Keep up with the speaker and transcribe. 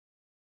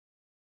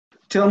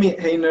Tell me,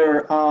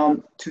 Heiner,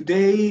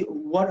 today,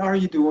 what are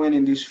you doing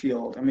in this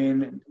field? I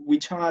mean,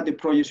 which are the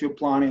projects you're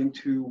planning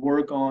to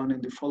work on in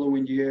the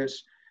following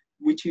years?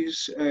 Which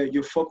is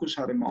your focus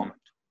at the moment?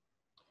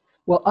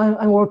 Well,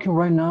 I'm working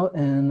right now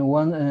in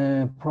one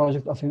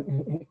project of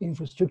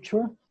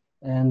infrastructure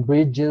and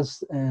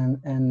bridges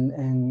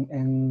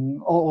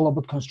and all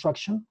about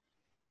construction.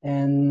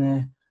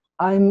 And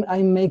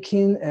I'm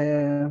making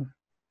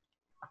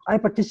I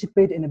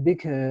participate in a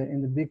big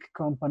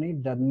company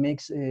that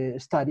makes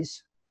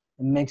studies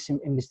and makes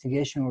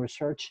investigation or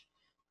research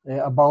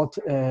about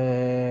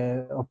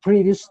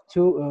previous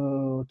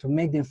to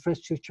make the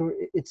infrastructure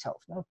itself,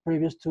 no?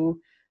 Previous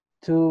to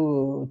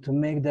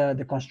make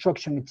the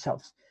construction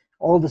itself.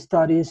 All the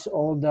studies,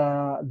 all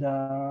the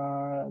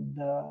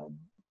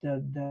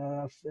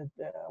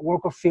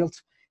work of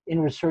fields in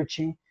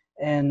researching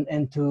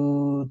and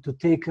to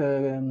take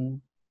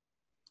to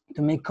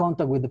make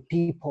contact with the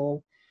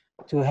people,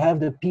 to have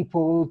the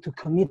people to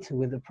commit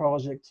with the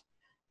project,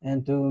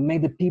 and to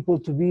make the people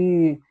to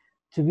be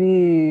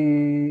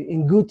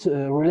in good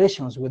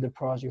relations with the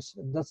projects.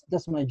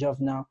 That's my job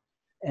now,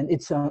 and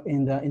it's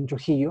in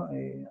Trujillo,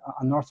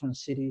 a northern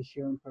city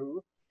here in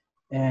Peru,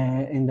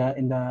 in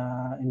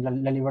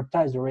La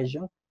Libertad is the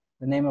region,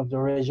 the name of the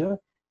region,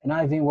 and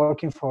I've been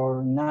working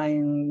for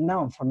 9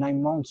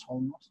 months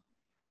almost,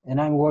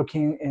 and I'm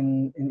working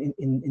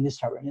in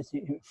this area, in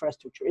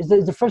infrastructure. It's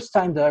the first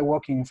time that I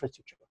work in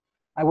infrastructure.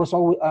 I was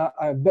always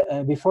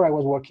before I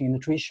was working in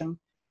nutrition,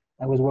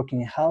 I was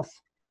working in health,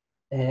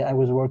 I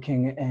was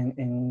working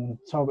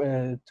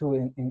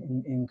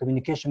in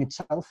communication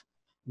itself,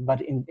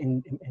 but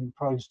in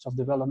projects of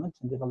development,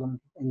 in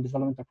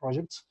developmental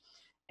projects,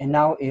 and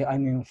now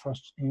I'm in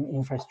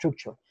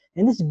infrastructure.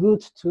 And it's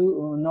good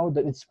to know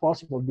that it's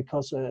possible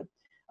because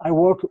I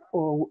work.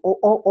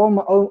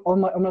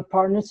 All my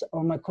partners,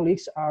 all my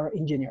colleagues are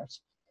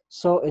engineers,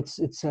 so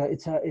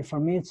for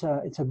me it's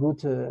a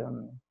good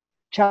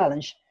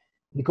challenge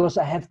because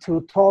I have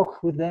to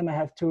talk with them. I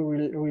have to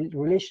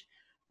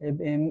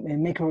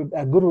and make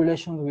a good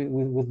relation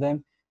with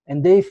them,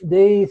 and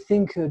they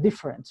think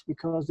different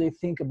because they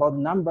think about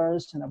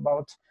numbers and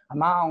about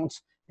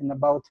amounts and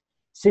about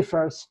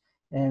ciphers,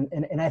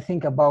 and I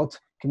think about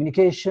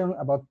communication,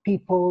 about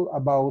people,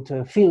 about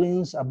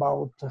feelings,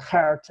 about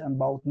heart,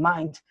 about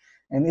mind,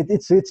 and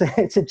it's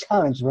a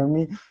challenge for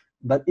me,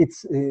 but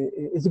it's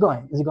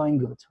going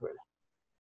good really.